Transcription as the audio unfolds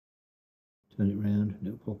Turn it round and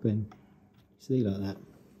it'll pop in. See, like that.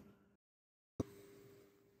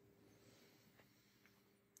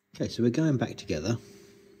 Okay, so we're going back together.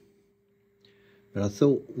 But I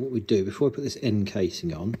thought what we'd do, before I put this end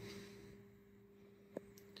casing on,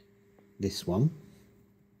 this one,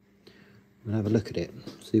 and have a look at it,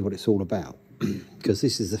 see what it's all about. Because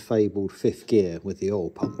this is the fabled 5th gear with the oil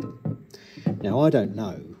pump. Now, I don't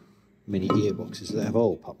know many gearboxes that have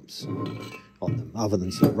oil pumps on them, other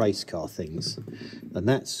than sort of race car things. And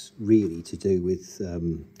that's really to do with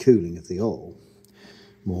cooling of the oil,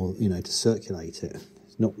 more, you know, to circulate it.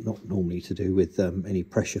 It's not normally to do with any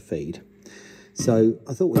pressure feed. So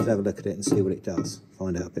I thought we'd have a look at it and see what it does,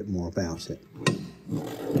 find out a bit more about it.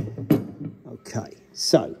 Okay,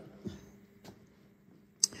 so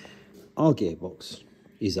our gearbox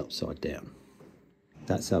is upside down.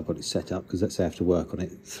 That's how I've got it set up, because that's how I have to work on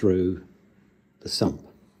it through the sump.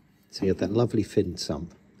 So you have that lovely fin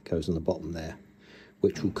sump that goes on the bottom there,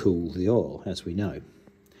 which will cool the oil, as we know.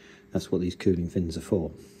 That's what these cooling fins are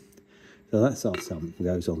for. So that's our sump, it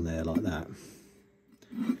goes on there like that.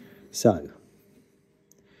 So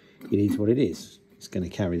it is what it is. It's going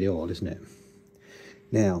to carry the oil, isn't it?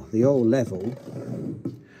 Now, the oil level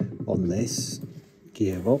on this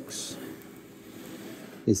gearbox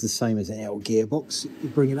is the same as any old gearbox. You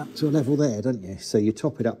bring it up to a level there, don't you? So you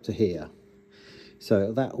top it up to here.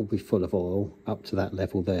 So that will be full of oil up to that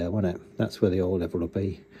level there, won't it? That's where the oil level will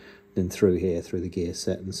be. Then through here, through the gear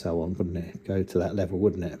set and so on, wouldn't it? Go to that level,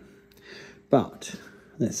 wouldn't it? But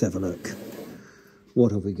let's have a look.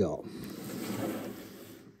 What have we got?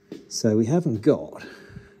 So we haven't got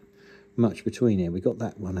much between here. We've got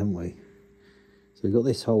that one, haven't we? So we've got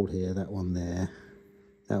this hole here, that one there,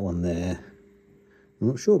 that one there. I'm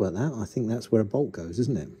not sure about that. I think that's where a bolt goes,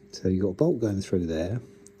 isn't it? So you've got a bolt going through there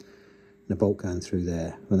and a bolt going through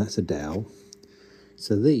there. And that's a dowel.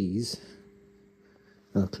 So these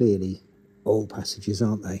are clearly oil passages,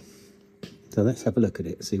 aren't they? So let's have a look at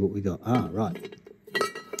it, see what we got. Ah, right.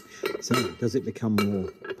 So does it become more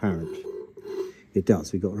apparent? It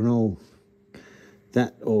does. We've got an oil,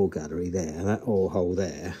 that oil gallery there, that oil hole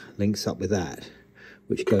there, links up with that,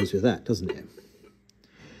 which goes with that, doesn't it?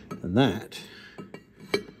 And that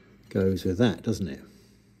goes with that, doesn't it?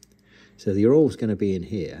 So the oil's going to be in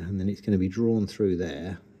here, and then it's going to be drawn through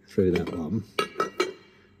there, through that one,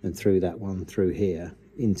 and through that one, through here,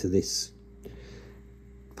 into this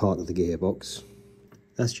part of the gearbox.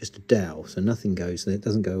 That's just a dowel, so nothing goes there. It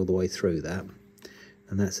doesn't go all the way through that.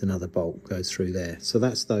 And that's another bolt goes through there. So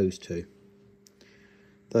that's those two.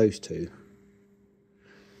 Those two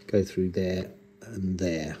go through there and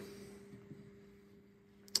there.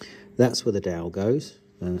 That's where the dowel goes,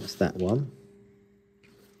 and that's that one.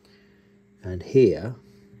 And here,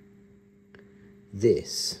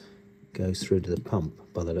 this goes through to the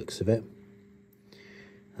pump by the looks of it.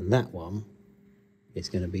 And that one is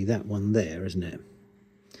going to be that one there, isn't it?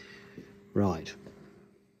 Right.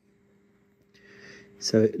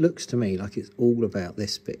 So it looks to me like it's all about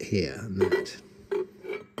this bit here and that.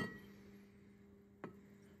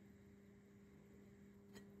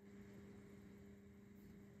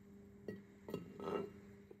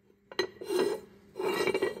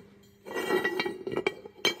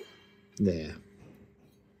 There.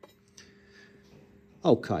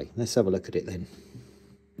 Okay, let's have a look at it then.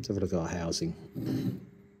 Let's have a look at our housing.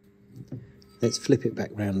 Let's flip it back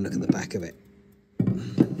round and look at the back of it.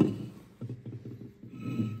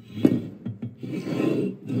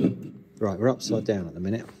 Right, we're upside down at the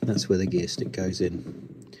minute. That's where the gear stick goes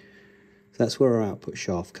in. So that's where our output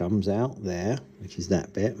shaft comes out there, which is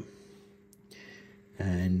that bit.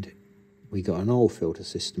 And we got an oil filter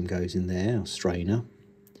system goes in there, a strainer,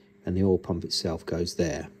 and the oil pump itself goes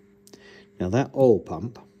there. Now that oil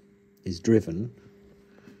pump is driven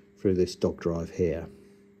through this dog drive here.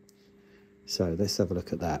 So let's have a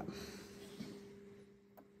look at that.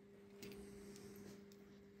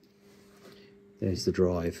 There's the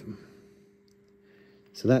drive.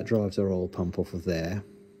 So that drives our oil pump off of there.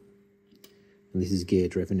 And this is gear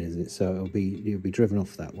driven, isn't it? So it'll be driven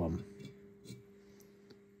off that one.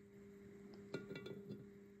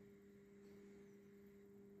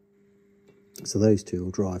 So those two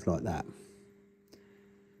will drive like that.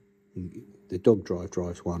 The dog drive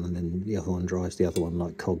drives one, and then the other one drives the other one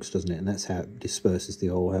like cogs, doesn't it? And that's how it disperses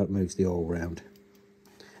the oil, how it moves the oil around.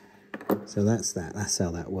 So that's that. That's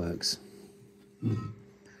how that works.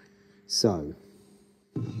 So,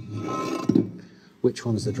 which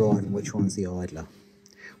one's the drive and which one's the idler?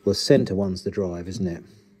 Well, centre one's the drive, isn't it?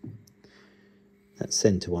 That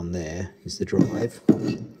centre one there is the drive.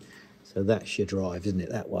 So that's your drive, isn't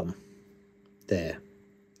it? That one there.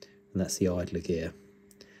 And that's the idler gear.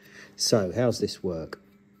 So how's this work?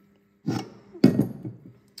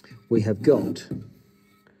 We have got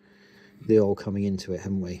the oil coming into it,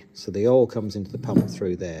 haven't we? So the oil comes into the pump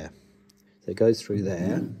through there. So it goes through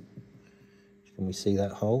there. Can we see that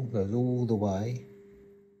hole? Goes all the way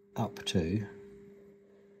up to the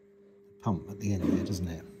pump at the end of it, doesn't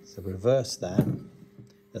it? So reverse that.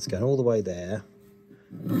 That's going all the way there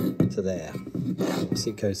to there. You see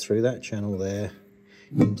it goes through that channel there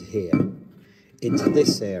into here. Into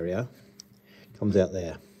this area, comes out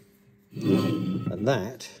there. And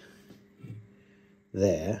that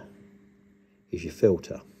there is your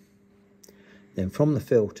filter. Then from the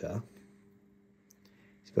filter,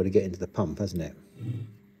 it's got to get into the pump, hasn't it?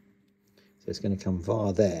 So it's going to come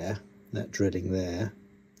via there, that drilling there.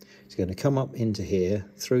 It's going to come up into here,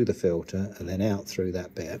 through the filter, and then out through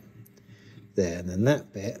that bit. There, and then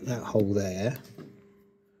that bit, that hole there,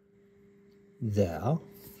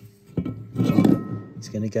 it's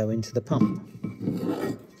going to go into the pump.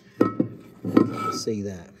 See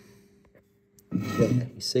that? There,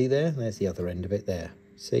 you see there? There's the other end of it there.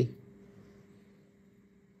 See?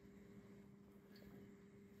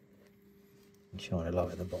 Shine a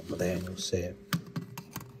light at the bottom of there and you'll see it.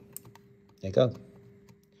 There you go.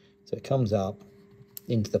 So it comes up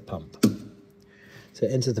into the pump. So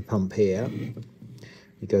it enters the pump here,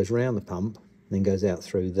 it goes round the pump, and then goes out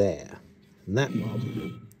through there. And that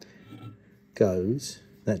one goes,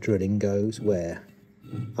 that drilling goes where?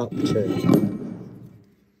 Up to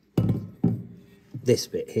this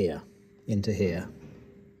bit here, into here.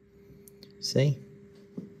 See?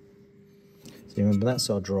 So you remember that's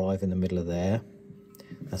our drive in the middle of there.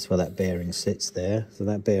 That's where that bearing sits there. So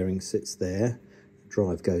that bearing sits there, the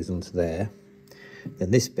drive goes onto there.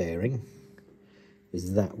 Then this bearing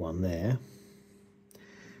is that one there.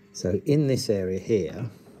 So in this area here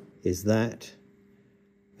is that,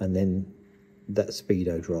 and then that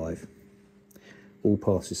speedo drive all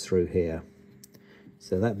passes through here.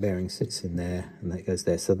 So that bearing sits in there and that goes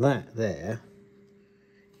there. So that there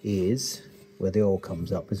is where the oil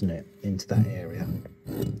comes up, isn't it? Into that area.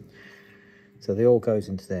 So the oil goes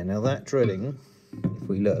into there. Now that drilling, if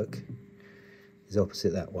we look, is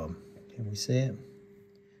opposite that one. Can we see it?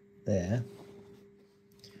 There.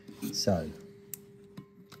 So,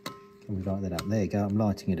 can we light that up? There you go, I'm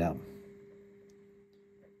lighting it up.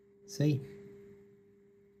 See?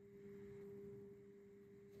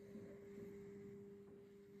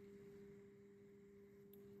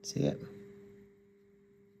 See it?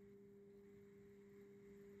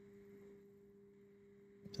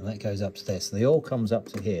 So that goes up to there. So the oil comes up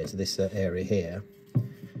to here, to this area here.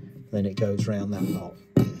 Then it goes round that lot.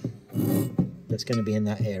 That's going to be in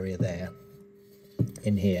that area there.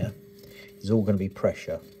 In here is all going to be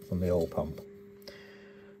pressure from the oil pump.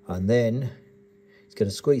 And then it's going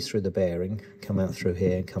to squeeze through the bearing, come out through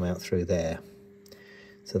here and come out through there.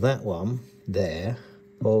 So that one there,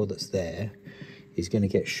 oil that's there, is going to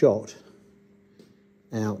get shot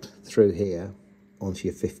out through here onto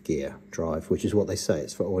your fifth gear drive, which is what they say,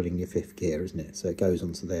 it's for oiling your fifth gear, isn't it? So it goes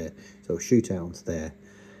onto there, so it'll shoot out onto there,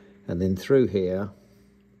 and then through here,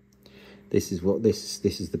 this is what this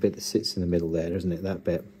is the bit that sits in the middle there, isn't it? That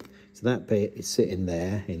bit. So that bit is sitting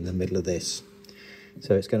there in the middle of this.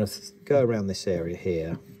 So it's going to go around this area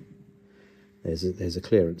here. There's a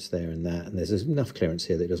clearance there and that, and there's enough clearance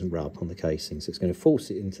here that it doesn't rub on the casing. So it's going to force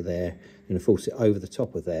it into there, going to force it over the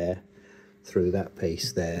top of there, through that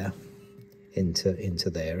piece there, into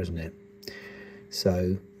there, isn't it?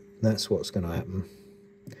 So that's what's going to happen,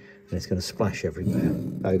 and it's going to splash everywhere,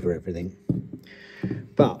 over everything.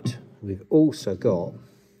 But we've also got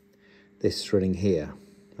this drilling here.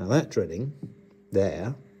 Now that drilling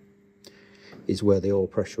there is where the oil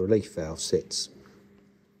pressure relief valve sits,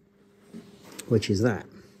 which is that.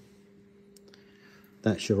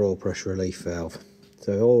 That's your oil pressure relief valve.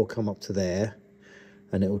 So oil will come up to there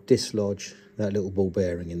and it will dislodge that little ball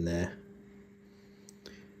bearing in there.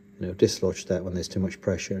 And it'll dislodge that when there's too much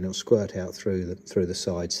pressure, and it'll squirt out through the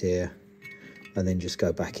sides here and then just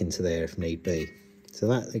go back into there if need be. So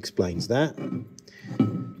that explains that.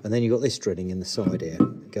 And then you've got this drilling in the side here.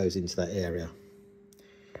 It goes into that area.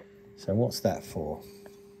 So what's that for?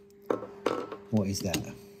 What is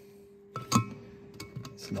that?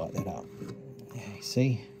 Let's light that up. Yeah, you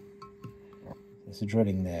see? There's a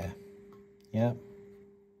drilling there. Yeah.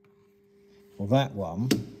 Well, that one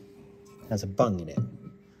has a bung in it.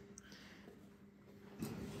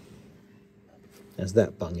 There's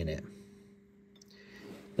that bung in it.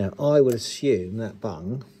 Now, I would assume that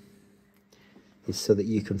bung is so that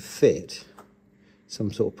you can fit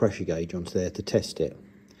some sort of pressure gauge onto there to test it.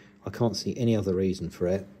 I can't see any other reason for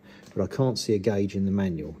it, but I can't see a gauge in the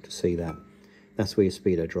manual to see that. That's where your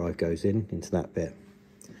speedo drive goes in, into that bit.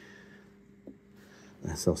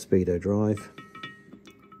 That's our speedo drive.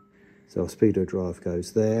 So our speedo drive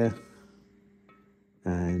goes there,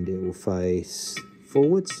 and it will face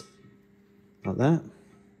forwards, like that.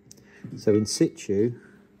 So in situ,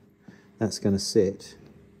 that's going to sit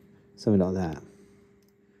something like that.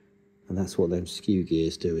 And that's what them skew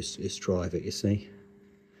gears do, is drive it, you see.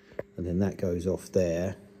 And then that goes off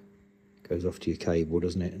there, goes off to your cable,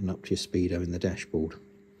 doesn't it, and up to your speedo in the dashboard.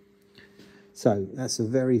 So that's a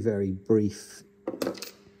very, very brief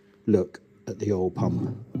look at the oil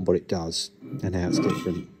pump and what it does and how it's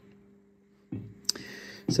different.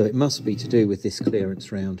 So it must be to do with this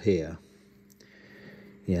clearance round here.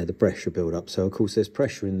 Yeah, the pressure build up. So of course there's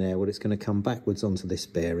pressure in there. Well, it's going to come backwards onto this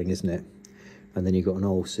bearing, isn't it? And then you've got an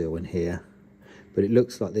oil seal in here. But it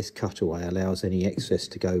looks like this cutaway allows any excess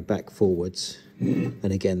to go back forwards.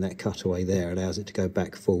 And again, that cutaway there allows it to go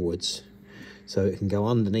back forwards. So it can go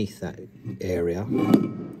underneath that area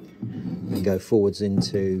and go forwards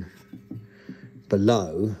into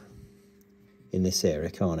below in this area,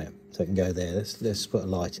 can't it? So it can go there. Let's put a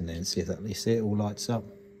light in there and see if that, you see it all lights up.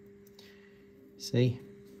 See?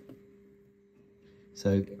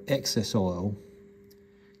 So excess oil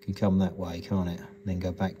can come that way, can't it? Then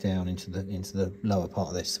go back down into the lower part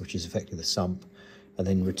of this, which is effectively the sump, and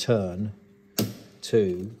then return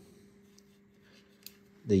to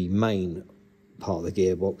the main part of the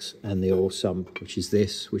gearbox and the oil sump, which is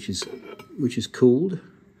this, which is cooled,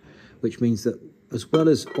 which means that as well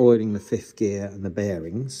as oiling the fifth gear and the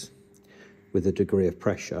bearings with a degree of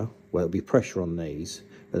pressure, well, it'll be pressure on these,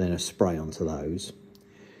 but then a spray onto those.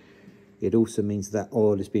 It also means that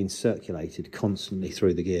oil is being circulated constantly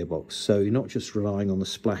through the gearbox. So you're not just relying on the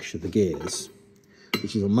splash of the gears,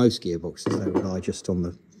 which is on most gearboxes, they rely just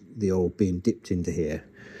on the oil being dipped into here.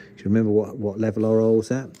 Do you remember what level our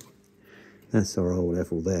oil's at? That's our oil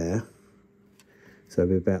level there. So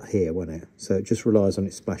it'll be about here, won't it? So it just relies on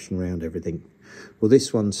it splashing around everything. Well,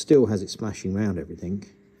 this one still has it splashing around everything,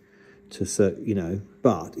 you know,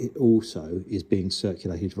 but it also is being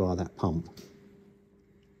circulated via that pump,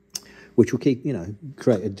 which will keep, you know,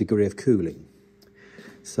 create a degree of cooling.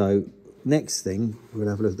 So next thing, we'll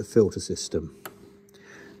have a look at the filter system,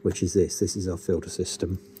 which is this. This is our filter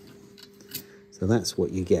system. So that's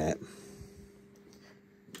what you get.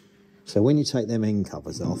 So when you take them end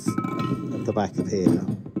covers off at the back of here,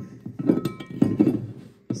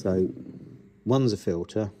 so one's a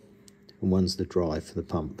filter and one's the drive for the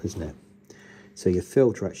pump, isn't it? So your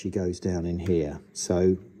filter actually goes down in here.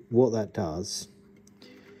 So what that does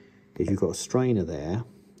is you've got a strainer there,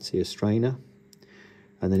 see a strainer,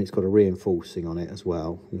 and then it's got a reinforcing on it as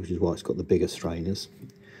well, which is why it's got the bigger strainers.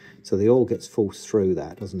 So the oil gets forced through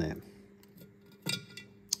that, doesn't it?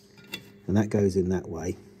 And that goes in that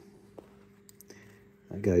way.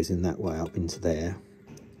 That goes in that way up into there,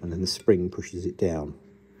 and then the spring pushes it down.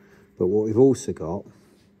 But what we've also got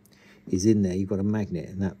is in there, you've got a magnet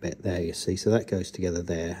in that bit there, you see, so that goes together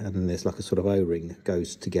there, and then there's like a sort of O-ring that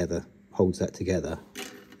goes together, holds that together,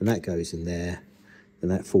 and that goes in there,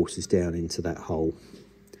 and that forces down into that hole.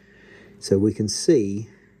 So we can see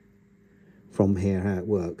from here how it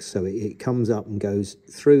works. So it comes up and goes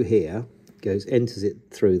through here, enters it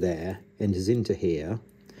through there, enters into here,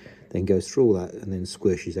 then goes through all that, and then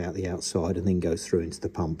squishes out the outside, and then goes through into the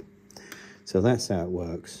pump. So that's how it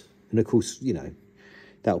works. And of course, you know,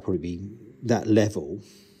 that'll probably be that level.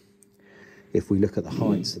 If we look at the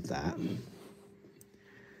heights of that,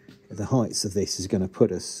 the heights of this is going to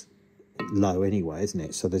put us low anyway, isn't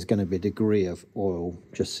it? So there's going to be a degree of oil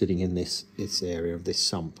just sitting in this area of this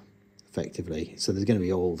sump, effectively. So there's going to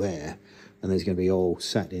be oil there, and there's going to be oil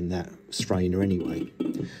sat in that strainer anyway,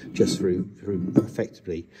 just through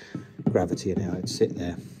effectively gravity and how it sit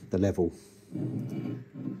there, the level.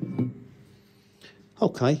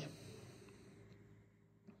 Okay.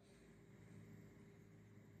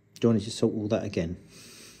 Do you want to just sort all that again?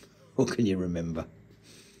 Or can you remember?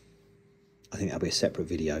 I think that'll be a separate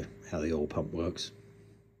video, how the oil pump works.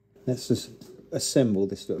 Let's just assemble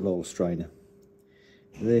this little oil strainer.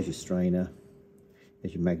 There's your strainer.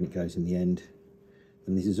 There's your magnet goes in the end.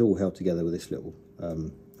 And this is all held together with this little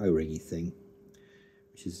O-ringy thing,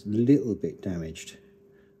 which is a little bit damaged,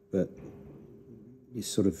 but it's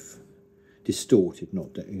sort of distorted, not,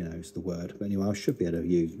 you know, is the word. But anyway, I should be able to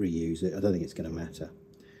reuse it. I don't think it's going to matter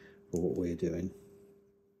for what we're doing.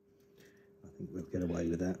 I think we'll get away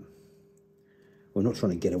with that. We're not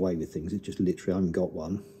trying to get away with things, it's just literally I haven't got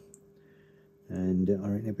one, and I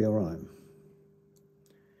reckon it'll be all right.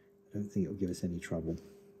 I don't think it'll give us any trouble.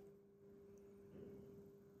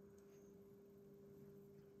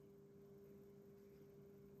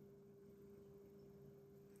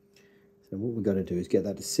 So what we've got to do is get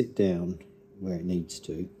that to sit down where it needs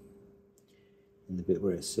to, in the bit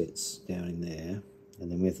where it sits down in there, and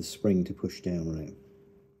then we have the spring to push down on it.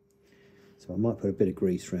 So I might put a bit of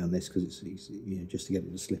grease around this because it's easy, you know, just to get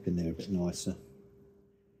it to slip in there a bit nicer.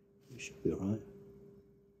 It should be all right.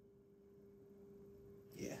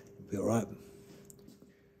 Yeah, it'll be all right.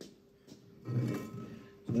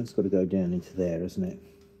 So that's got to go down into there, isn't it?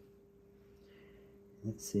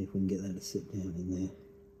 Let's see if we can get that to sit down in there.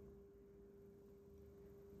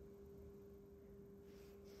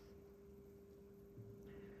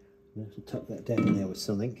 We have to tuck that down in there with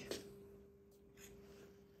something.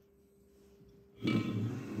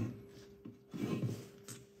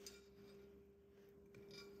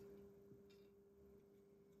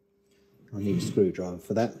 I need a screwdriver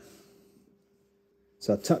for that.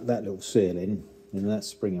 So I tuck that little seal in, and that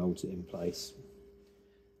spring holds it in place.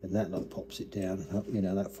 And that like pops it down, you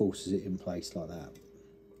know, that forces it in place like that.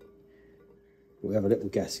 But we have a little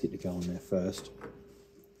gasket to go on there first,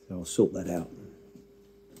 so I'll sort that out.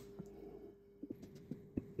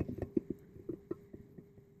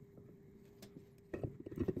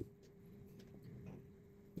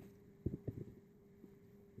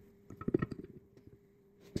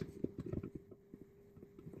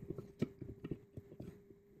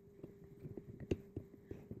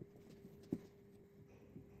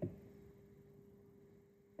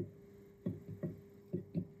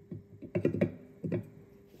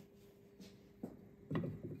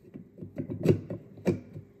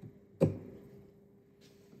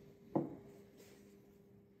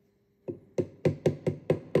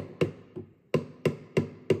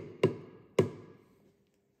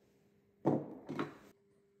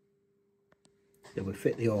 Then we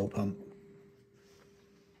fit the oil pump.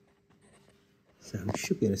 So we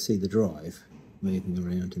should be able to see the drive moving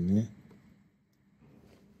around in there.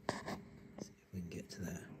 Let's see if we can get to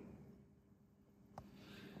that.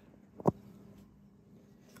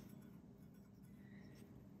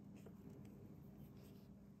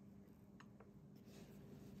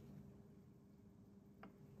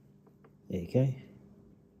 There you go.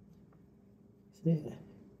 See it?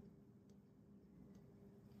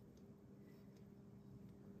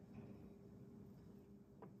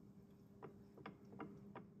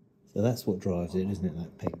 So that's what drives it, isn't it?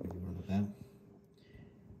 That peg we were on about.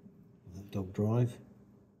 That dog drive.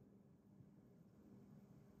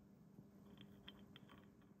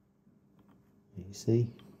 You see?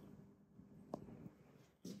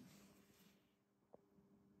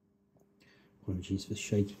 Apologies for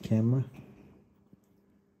shaky camera.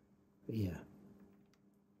 But yeah.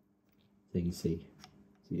 So you can see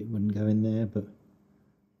it wouldn't go in there, but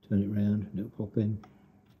turn it round and it'll pop in.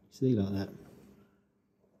 See, like that.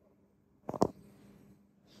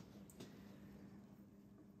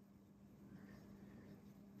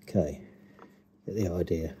 Okay, get the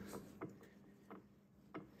idea.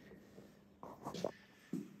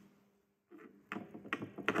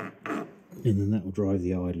 And then that will drive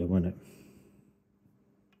the idler, won't it?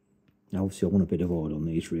 Now obviously I want a bit of oil on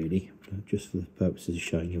these really, just for the purposes of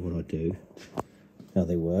showing you what I do, how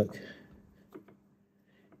they work.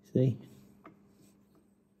 See?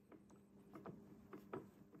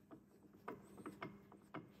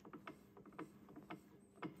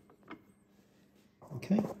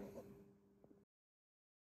 Okay.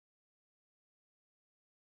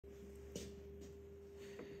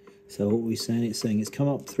 So what we're saying, it's saying it's come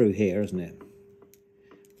up through here, isn't it?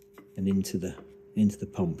 And into the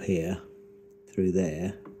pump here, through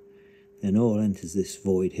there. Then oil enters this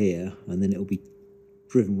void here, and then it'll be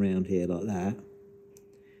driven round here like that.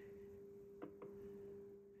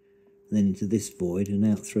 And then into this void and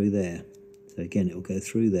out through there. So again, it'll go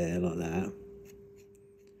through there like that.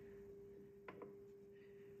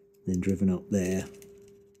 Then driven up there.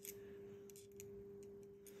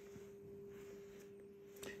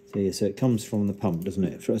 So yeah, so it comes from the pump, doesn't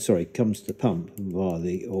it? Sorry, it comes to the pump via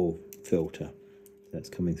the oil filter. So that's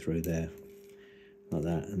coming through there, like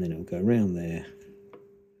that, and then it'll go around there,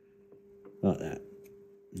 like that,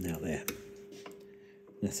 and out there.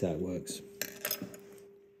 That's how it works.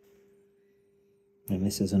 And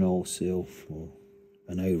this is an oil seal, or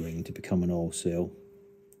an O-ring to become an oil seal.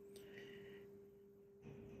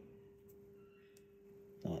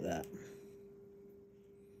 Like that.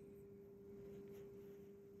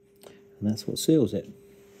 And that's what seals it.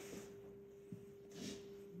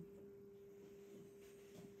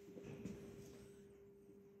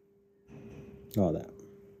 Like that.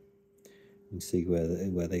 You can see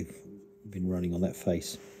where they've been running on that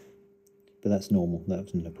face. But that's normal, that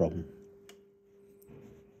wasn't a problem.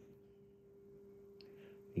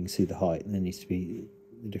 You can see the height, and there needs to be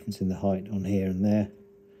the difference in the height on here and there.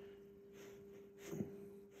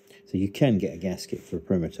 So you can get a gasket for a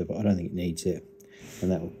perimeter, but I don't think it needs it, and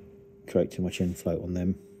that will create too much inflow on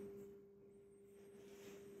them.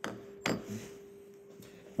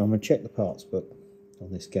 I'm going to check the parts book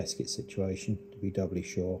on this gasket situation to be doubly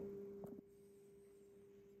sure.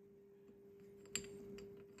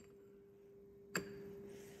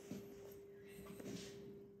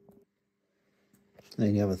 The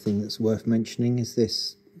only other thing that's worth mentioning is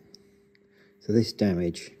this. So this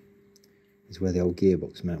damage is where the old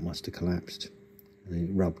gearbox mount must have collapsed, and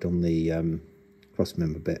it rubbed on the cross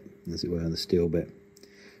member bit, as it were, the steel bit.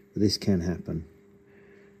 But this can happen.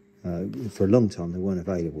 For a long time they weren't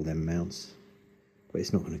available, them mounts, but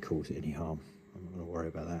it's not going to cause it any harm. I'm not going to worry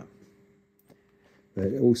about that.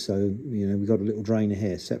 But also, you know, we've got a little drainer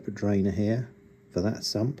here, separate drainer here for that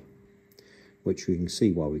sump, which we can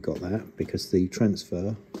see why we got that, because the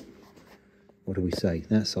transfer, what do we say?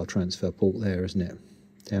 That's our transfer port there, isn't it?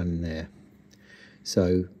 Down in there.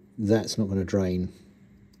 So that's not going to drain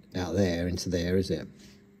out there into there, is it?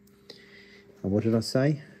 And what did I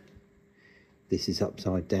say? This is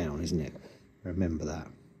upside down, isn't it? Remember that.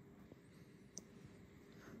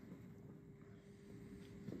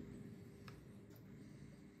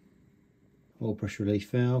 Oil pressure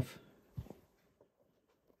relief valve.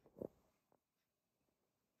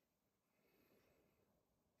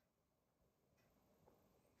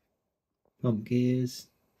 Pump gears.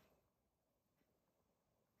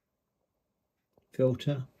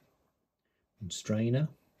 Filter. And strainer.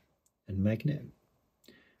 And magnet.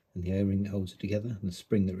 And the O-ring that holds it together. And the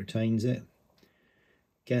spring that retains it.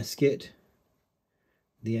 Gasket.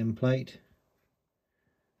 The end plate.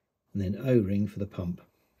 And then O-ring for the pump.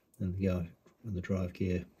 And the drive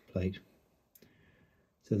gear plate.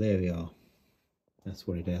 So there we are. That's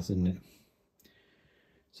what it has, isn't it?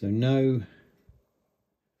 So no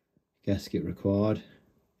gasket required.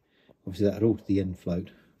 Obviously that would alter the end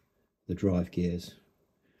float, the drive gears,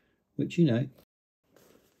 which, you know,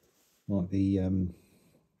 might be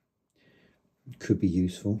could be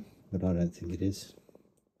useful, but I don't think it is.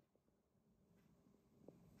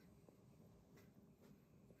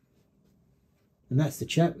 And that's the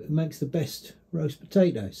chap that makes the best roast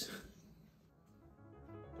potatoes.